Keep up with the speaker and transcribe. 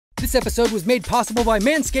This episode was made possible by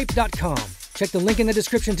Manscaped.com. Check the link in the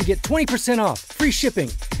description to get 20% off, free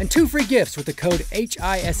shipping, and 2 free gifts with the code HISHE.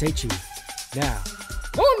 Now,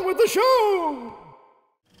 on with the show!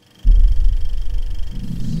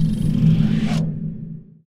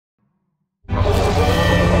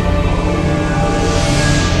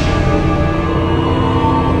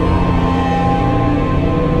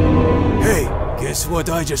 Guess what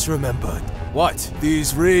I just remembered? What?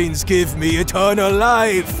 These rings give me eternal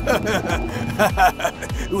life!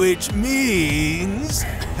 Which means...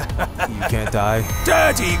 You can't die?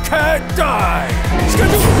 Daddy can't die!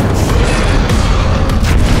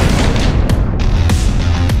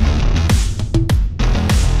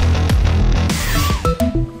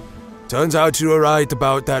 Turns out you were right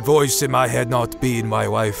about that voice in my head not being my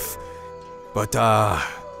wife. But,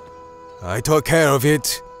 I took care of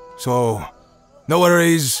it, so... no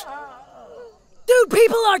worries. Dude,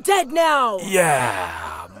 people are dead now!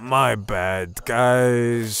 Yeah, my bad,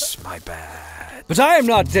 guys. My bad. But I am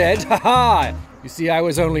not dead, haha! You see, I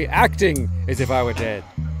was only acting as if I were dead.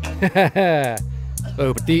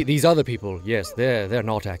 Oh, but these other people, yes, they're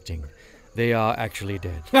not acting. They are actually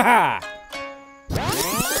dead. Haha!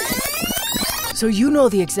 So you know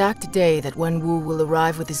the exact day that Wenwu will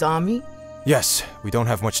arrive with his army? Yes, we don't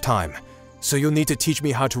have much time. So you'll need to teach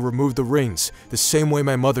me how to remove the rings, the same way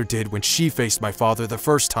my mother did when she faced my father the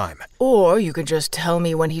first time. Or you could just tell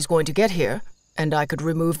me when he's going to get here, and I could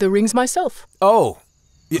remove the rings myself. Oh,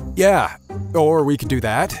 yeah. Or we could do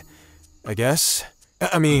that, I guess.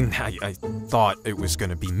 I mean, I thought it was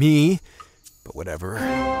gonna be me, but whatever.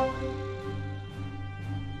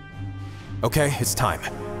 Okay, it's time.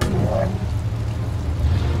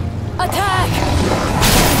 Attack!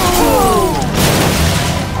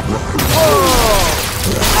 Oh,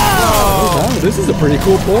 wow, this is a pretty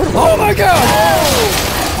cool portal. Oh my god!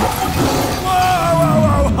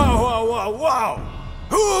 Wow!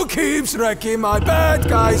 Who keeps wrecking my bad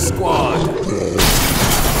guy squad?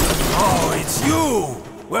 Oh, it's you!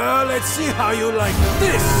 Well, let's see how you like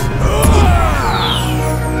this!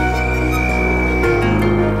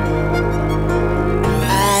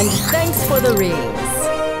 And thanks for the rings.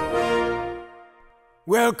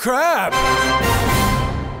 Well, crap!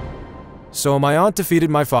 So my aunt defeated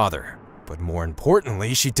my father, but more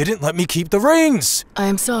importantly, she didn't let me keep the rings! I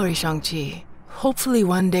am sorry, Shang-Chi. Hopefully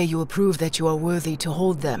one day you will prove that you are worthy to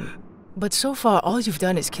hold them. But so far, all you've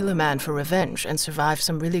done is kill a man for revenge and survive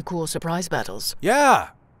some really cool surprise battles.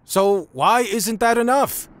 Yeah, so why isn't that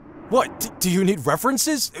enough? What, do you need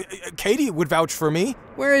references? Katie would vouch for me.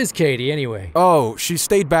 Where is Katie, anyway? Oh, she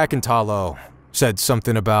stayed back in Ta Lo. Said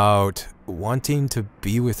something about wanting to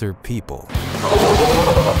be with her people.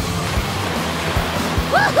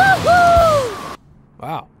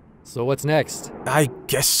 Wow. So what's next? I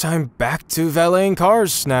guess I'm back to valeting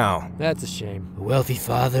cars now. That's a shame. A wealthy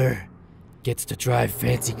father gets to drive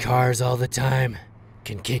fancy cars all the time,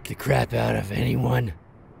 can kick the crap out of anyone.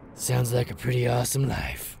 Sounds like a pretty awesome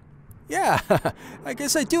life. Yeah, I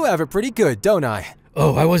guess I do have it pretty good, don't I?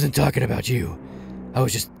 Oh, I wasn't talking about you. I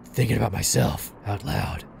was just thinking about myself out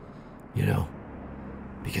loud. You know,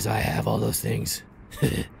 because I have all those things.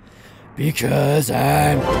 Because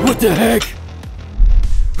I'm... What the heck?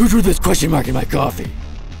 Who drew this question mark in my coffee?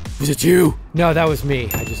 Was it you? No, that was me.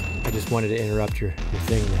 I just wanted to interrupt your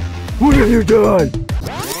thing there. What have you done?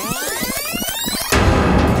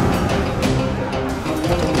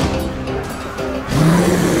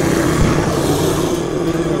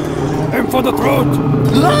 Aim for the throat!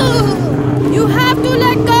 You have to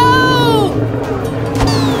let go!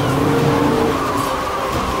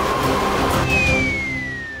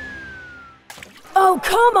 Oh,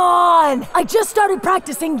 come on! I just started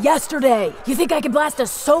practicing yesterday. You think I can blast a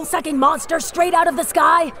soul-sucking monster straight out of the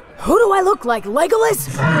sky? Who do I look like, Legolas?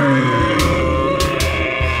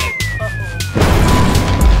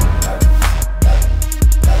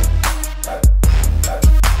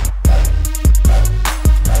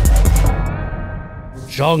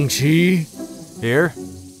 Shang-Chi? Here?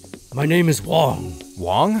 My name is Wong.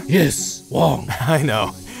 Wong? Yes, Wong. I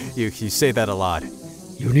know. You say that a lot.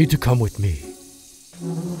 You need to come with me.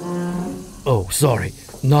 Oh, sorry.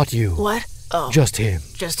 Not you. What? Oh. Just him.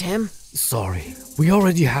 Just him? Sorry. We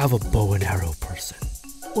already have a bow and arrow person.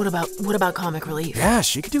 What about comic relief? Yeah,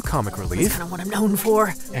 she could do comic That's relief. kind of what I'm known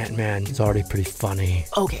for. Ant-Man is already pretty funny.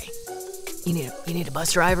 Okay. You need a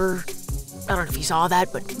bus driver? I don't know if you saw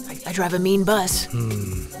that, but I drive a mean bus.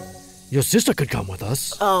 Your sister could come with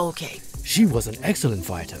us. Oh, okay. She was an excellent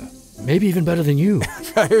fighter. Maybe even better than you.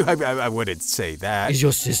 I wouldn't say that. Is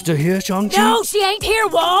your sister here, Shang-Chi? No, she ain't here,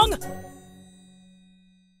 Wong!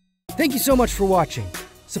 Thank you so much for watching.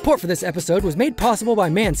 Support for this episode was made possible by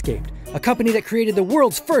Manscaped, a company that created the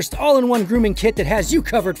world's first all-in-one grooming kit that has you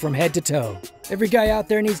covered from head to toe. Every guy out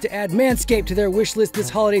there needs to add Manscaped to their wish list this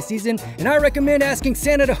holiday season, and I recommend asking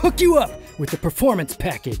Santa to hook you up with the Performance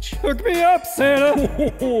Package. Hook me up,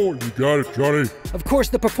 Santa! You got it, Johnny. Of course,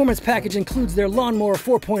 the Performance Package includes their Lawnmower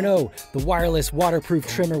 4.0, the wireless waterproof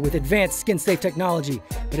trimmer with advanced skin-safe technology.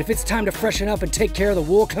 But if it's time to freshen up and take care of the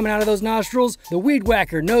wool coming out of those nostrils, the Weed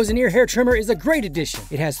Whacker nose and ear hair trimmer is a great addition.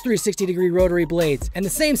 It has 360-degree rotary blades and the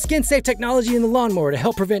same skin-safe technology in the lawnmower to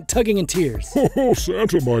help prevent tugging and tears. Oh,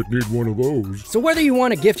 Santa might need one of those. So whether you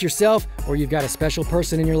want to gift yourself or you've got a special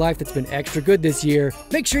person in your life that's been extra good this year,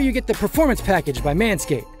 make sure you get the Performance Package by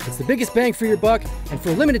Manscaped. It's the biggest bang for your buck, and for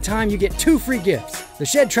a limited time you get 2 free gifts: the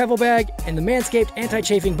Shed Travel Bag and the Manscaped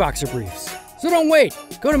Anti-Chafing Boxer Briefs. So don't wait!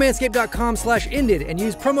 Go to manscaped.com/ended and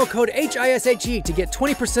use promo code HISHE to get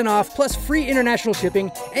 20% off plus free international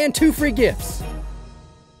shipping and 2 free gifts.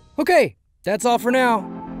 Okay, that's all for now.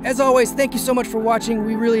 As always, thank you so much for watching.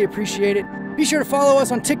 We really appreciate it. Be sure to follow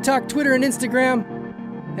us on TikTok, Twitter, and Instagram.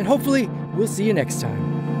 And hopefully, we'll see you next time.